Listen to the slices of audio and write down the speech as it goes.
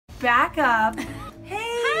back up.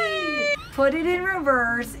 Hey! Put it in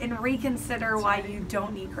reverse and reconsider why you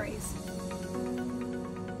don't need grace.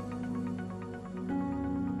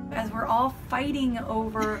 As we're all fighting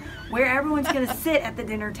over where everyone's going to sit at the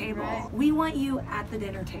dinner table, we want you at the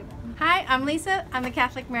dinner table. Hi, I'm Lisa. I'm the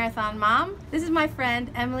Catholic Marathon Mom. This is my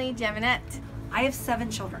friend, Emily Jaminet. I have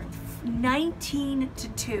 7 children, 19 to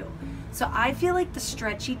 2. So I feel like the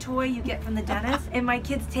stretchy toy you get from the dentist, and my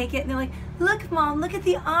kids take it and they're like, look Mom, look at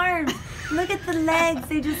the arms, look at the legs,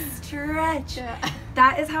 they just stretch. Yeah.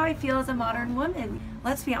 That is how I feel as a modern woman.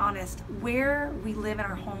 Let's be honest, where we live in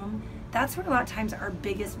our home, that's where a lot of times our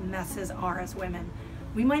biggest messes are as women.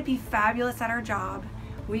 We might be fabulous at our job,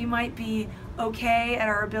 we might be okay at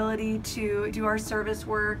our ability to do our service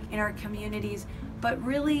work in our communities, but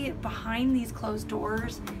really behind these closed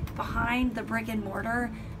doors, behind the brick and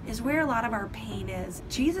mortar, is where a lot of our pain is.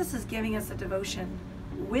 Jesus is giving us a devotion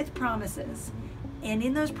with promises, and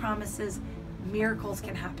in those promises, miracles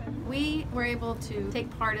can happen. We were able to take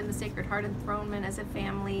part in the Sacred Heart Enthronement as a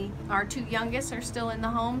family. Our 2 youngest are still in the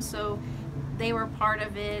home, so they were part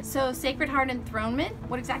of it. So Sacred Heart Enthronement,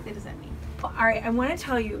 what exactly does that mean? All right, I want to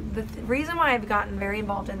tell you, the reason why I've gotten very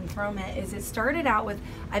involved in enthronement is it started out with,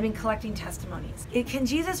 I've been collecting testimonies. Can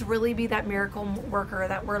Jesus really be that miracle worker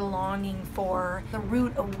that we're longing for? The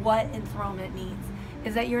root of what enthronement means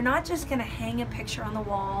is that you're not just going to hang a picture on the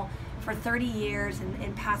wall for 30 years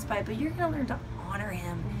and pass by, but you're going to learn to honor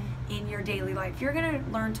him in your daily life. You're going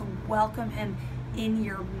to learn to welcome him in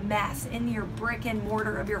your mess, in your brick and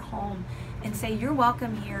mortar of your home, and say, you're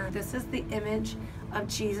welcome here. This is the image of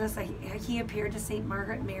Jesus. He appeared to St.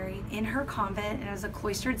 Margaret Mary in her convent and as a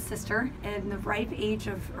cloistered sister in the ripe age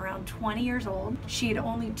of around 20 years old. She had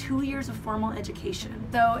only 2 years of formal education.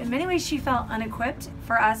 So in many ways she felt unequipped.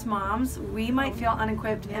 For us moms, we might feel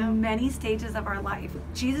unequipped in many stages of our life.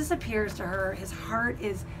 Jesus appears to her, his heart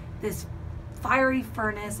is this fiery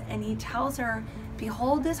furnace, and he tells her,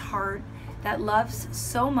 behold this heart that loves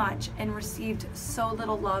so much and received so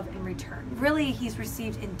little love in return. Really, he's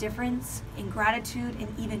received indifference, ingratitude, and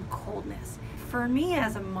even coldness. For me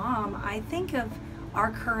as a mom, I think of our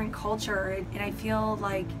current culture, and I feel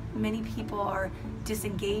like many people are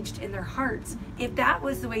disengaged in their hearts. If that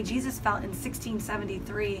was the way Jesus felt in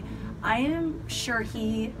 1673, I am sure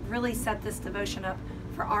he really set this devotion up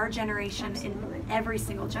for our generation and every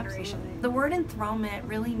single generation. The word enthronement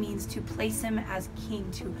really means to place him as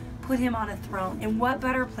king, to put him on a throne. And what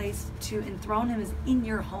better place to enthrone him is in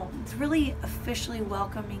your home. It's really officially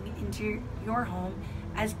welcoming into your home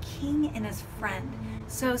as king and as friend.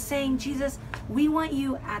 So saying, Jesus, we want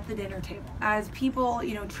you at the dinner table. As people,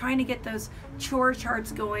 trying to get those chore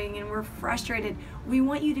charts going and we're frustrated, we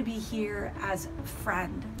want you to be here as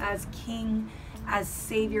friend, as king, as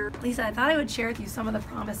Savior. Lisa, I thought I would share with you some of the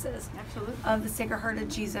promises of the Sacred Heart of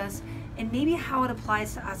Jesus, and maybe how it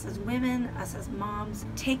applies to us as women, us as moms,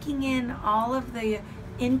 taking in all of the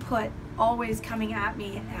input always coming at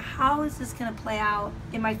me. How is this going to play out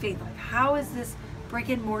in my faith life? How is this brick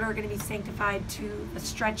and mortar going to be sanctified to a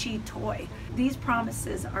stretchy toy? These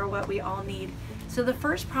promises are what we all need. So the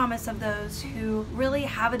first promise of those who really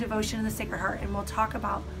have a devotion to the Sacred Heart, and we'll talk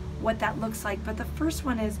about what that looks like, but the first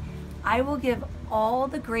one is, I will give all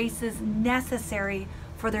the graces necessary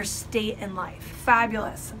for their state in life.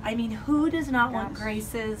 Fabulous. I mean, who does not want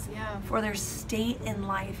graces for their state in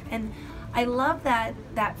life? And I love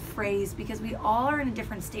that phrase, because we all are in a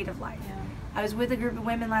different state of life. I was with a group of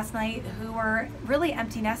women last night who were really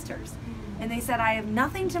empty nesters. And they said, I have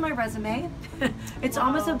nothing to my resume. It's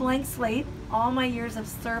almost a blank slate. All my years of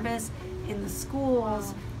service in the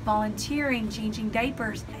schools, volunteering, changing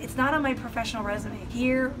diapers, it's not on my professional resume.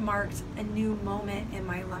 Here marked a new moment in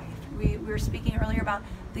my life. We were speaking earlier about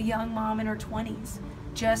the young mom in her 20s.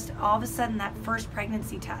 Just all of a sudden, that first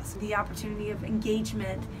pregnancy test, the opportunity of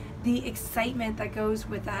engagement, the excitement that goes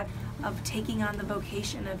with that, of taking on the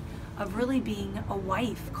vocation of really being a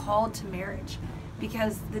wife called to marriage.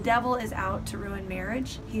 Because the devil is out to ruin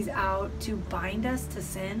marriage. He's out to bind us to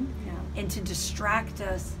sin and to distract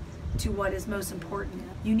us to what is most important.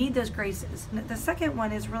 You need those graces. The second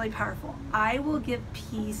one is really powerful. I will give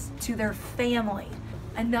peace to their family.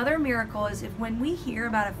 Another miracle is if when we hear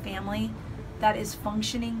about a family that is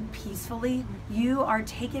functioning peacefully, you are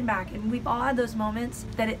taken back, and we've all had those moments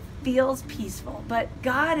that it feels peaceful, but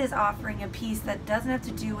God is offering a peace that doesn't have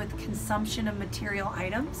to do with consumption of material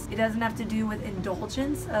items. It doesn't have to do with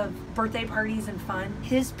indulgence of birthday parties and fun.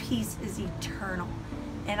 His peace is eternal.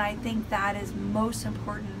 And I think that is most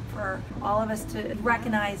important for all of us to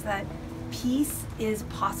recognize, that Peace is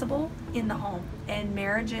possible in the home, and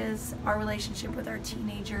marriages, our relationship with our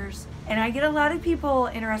teenagers. And I get a lot of people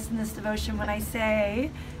interested in this devotion when I say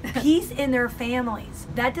peace in their families.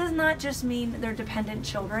 That does not just mean their dependent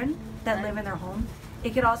children that live in their home.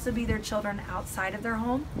 It could also be their children outside of their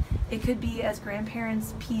home. It could be, as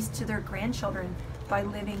grandparents, peace to their grandchildren by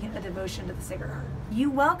living a devotion to the Sacred Heart. You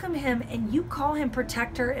welcome him and you call him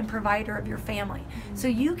protector and provider of your family. So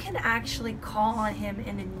you can actually call on him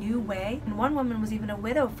in a new way. And one woman was even a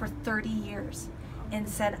widow for 30 years and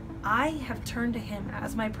said, I have turned to him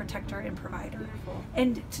as my protector and provider. Beautiful.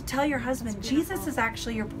 And to tell your husband, Jesus is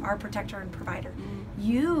actually our protector and provider.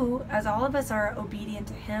 You, as all of us, are obedient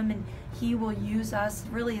to him, and he will use us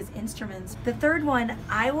really as instruments. The third one,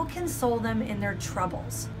 I will console them in their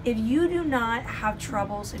troubles. If you do not have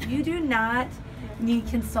troubles, if you do not need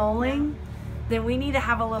consoling, then we need to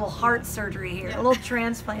have a little heart surgery here, a little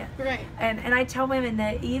transplant. Right. And I tell women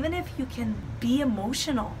that even if you can be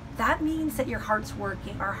emotional, that means that your heart's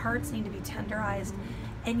working. Our hearts need to be tenderized.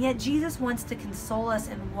 And yet Jesus wants to console us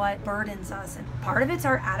in what burdens us. And part of it's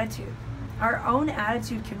our attitude. Our own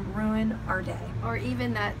attitude can ruin our day. Or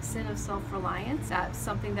even that sin of self-reliance. That's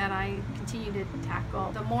something that I continue to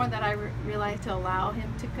tackle. The more that I realize to allow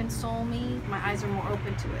him to console me, my eyes are more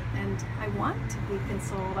open to it. And I want to be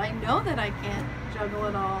consoled. I know that I can't juggle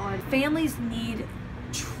it all. Families need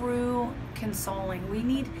true consoling. We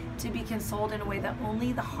need to be consoled in a way that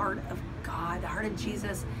only the heart of God, the heart of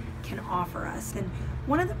Jesus, can offer us. And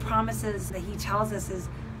one of the promises that he tells us is,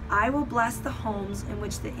 I will bless the homes in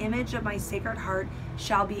which the image of my Sacred Heart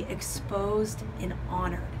shall be exposed and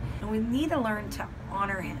honored. And we need to learn to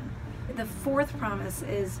honor him. The fourth promise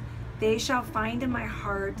is, they shall find in my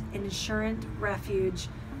heart an assurant refuge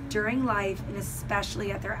during life, and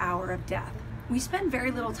especially at their hour of death. We spend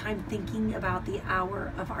very little time thinking about the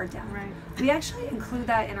hour of our death. Right. We actually include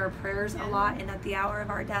that in our prayers a lot, and at the hour of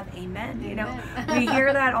our death, amen. You know, we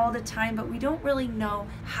hear that all the time, but we don't really know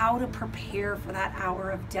how to prepare for that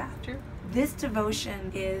hour of death. True. This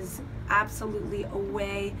devotion is absolutely a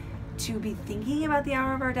way to be thinking about the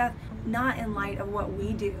hour of our death, not in light of what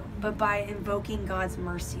we do, but by invoking God's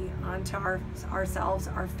mercy onto ourselves,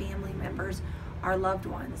 our family members, our loved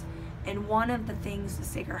ones. And one of the things the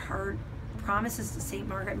Sacred Heart promises to St.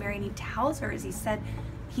 Margaret Mary, and he tells her, as he said,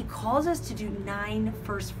 he calls us to do 9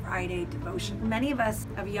 First Friday devotion. Many of us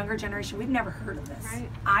of a younger generation, we've never heard of this. Right.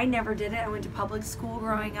 I never did it. I went to public school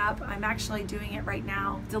growing up. I'm actually doing it right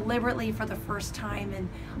now, deliberately for the first time. And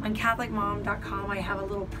on CatholicMom.com, I have a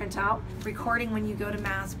little printout recording when you go to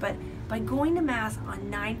Mass. But by going to Mass on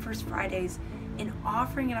 9 First Fridays and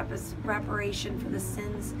offering it up as reparation for the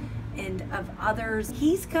sins and of others,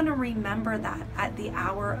 he's going to remember that at the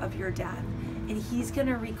hour of your death, and he's going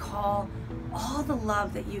to recall all the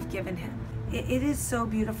love that you've given him. It is so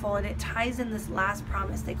beautiful, and it ties in this last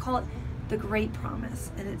promise. They call it the Great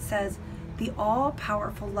Promise, and it says, the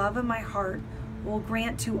all-powerful love of my heart will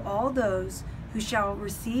grant to all those who shall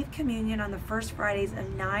receive communion on the first Fridays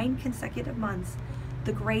of 9 consecutive months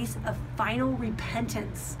the grace of final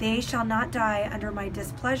repentance. They shall not die under my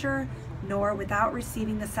displeasure, nor without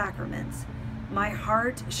receiving the sacraments. My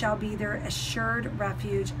heart shall be their assured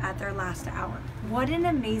refuge at their last hour. What an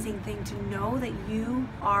amazing thing to know that you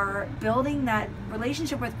are building that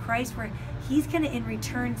relationship with Christ, where he's going to in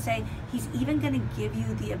return say, he's even going to give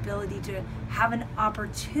you the ability to have an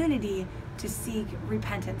opportunity to seek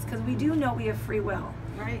repentance, because we do know we have free will.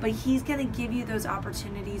 Right. But he's going to give you those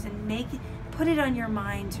opportunities and put it on your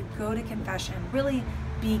mind to go to confession, really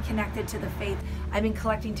be connected to the faith. I've been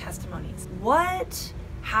collecting testimonies. What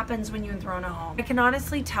happens when you enthrone a home? I can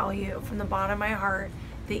honestly tell you from the bottom of my heart,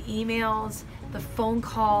 the emails, the phone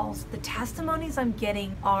calls, the testimonies I'm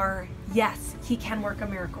getting are, yes, he can work a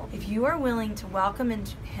miracle. If you are willing to welcome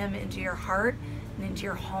him into your heart and into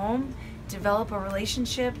your home, develop a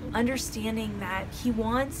relationship, understanding that he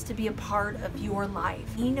wants to be a part of your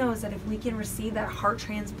life. He knows that if we can receive that heart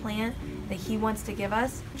transplant that he wants to give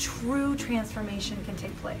us, true transformation can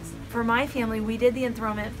take place. For my family, we did the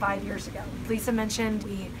enthronement 5 years ago. Lisa mentioned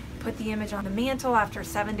we put the image on the mantle after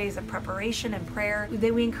 7 days of preparation and prayer.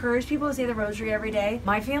 We encourage people to say the rosary every day.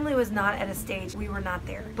 My family was not at a stage, we were not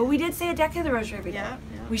there. But we did say a decade of the rosary every day. Yeah.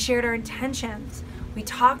 We shared our intentions. We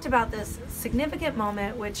talked about this significant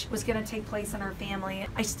moment which was going to take place in our family.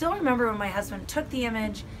 I still remember when my husband took the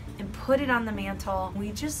image and put it on the mantle.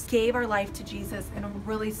 We just gave our life to Jesus in a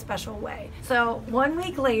really special way. So 1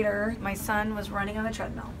 week later, my son was running on the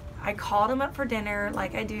treadmill. I called him up for dinner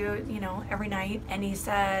like I do, every night. And he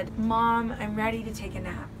said, "Mom, I'm ready to take a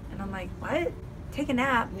nap." And I'm like, "What?" take a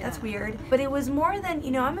nap. Yeah. That's weird. But it was more than,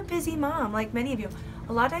 you know, I'm a busy mom, like many of you.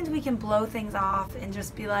 A lot of times we can blow things off and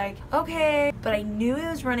just be like, okay. But I knew I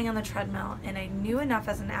was running on the treadmill, and I knew enough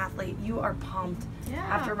as an athlete. You are pumped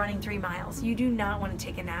after running 3 miles. You do not want to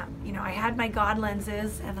take a nap. You know, I had my God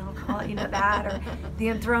lenses, and I'll call it, you know, that, or the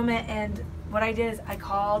enthronement. And what I did is I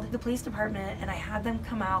called the police department, and I had them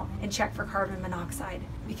come out and check for carbon monoxide,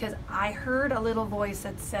 because I heard a little voice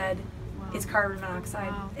that said, it's carbon monoxide.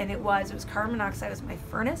 Wow. And it was carbon monoxide. It was my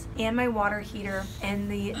furnace and my water heater. And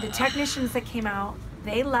the technicians that came out,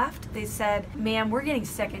 they left. They said, ma'am, we're getting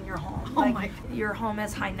sick in your home. Oh like, my. Your home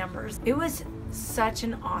has high numbers. It was such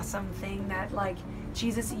an awesome thing that, like,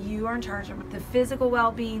 Jesus, you are in charge of the physical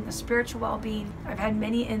well-being, the spiritual well-being. I've had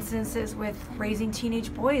many instances with raising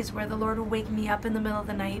teenage boys where the Lord will wake me up in the middle of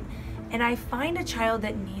the night, and I find a child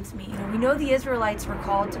that needs me. You know, we know the Israelites were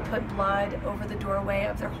called to put blood over the doorway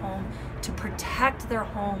of their home to protect their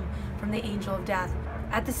home from the angel of death.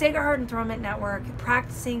 At the Sacred Heart Enthronement Network,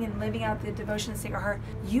 practicing and living out the devotion of the Sacred Heart,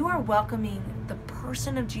 you are welcoming the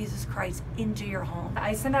person of Jesus Christ into your home.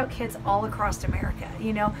 I send out kits all across America.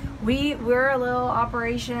 You know, we're a little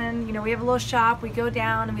operation, you know, we have a little shop, we go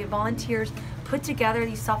down and we have volunteers put together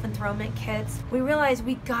these self-enthronement kits. We realize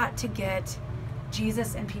we got to get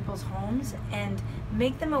Jesus in people's homes and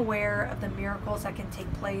make them aware of the miracles that can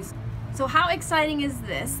take place. So how exciting is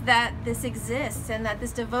this, that this exists and that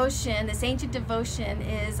this devotion, this ancient devotion,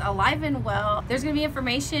 is alive and well. There's going to be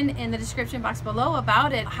information in the description box below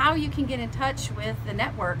about it, how you can get in touch with the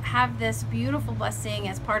network, have this beautiful blessing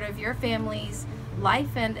as part of your family's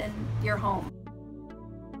life and your home.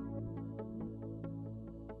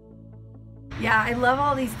 Yeah, I love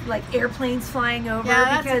all these like airplanes flying over,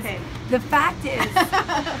 Yeah, that's because okay. the fact is,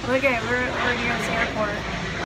 okay, we're near this airport.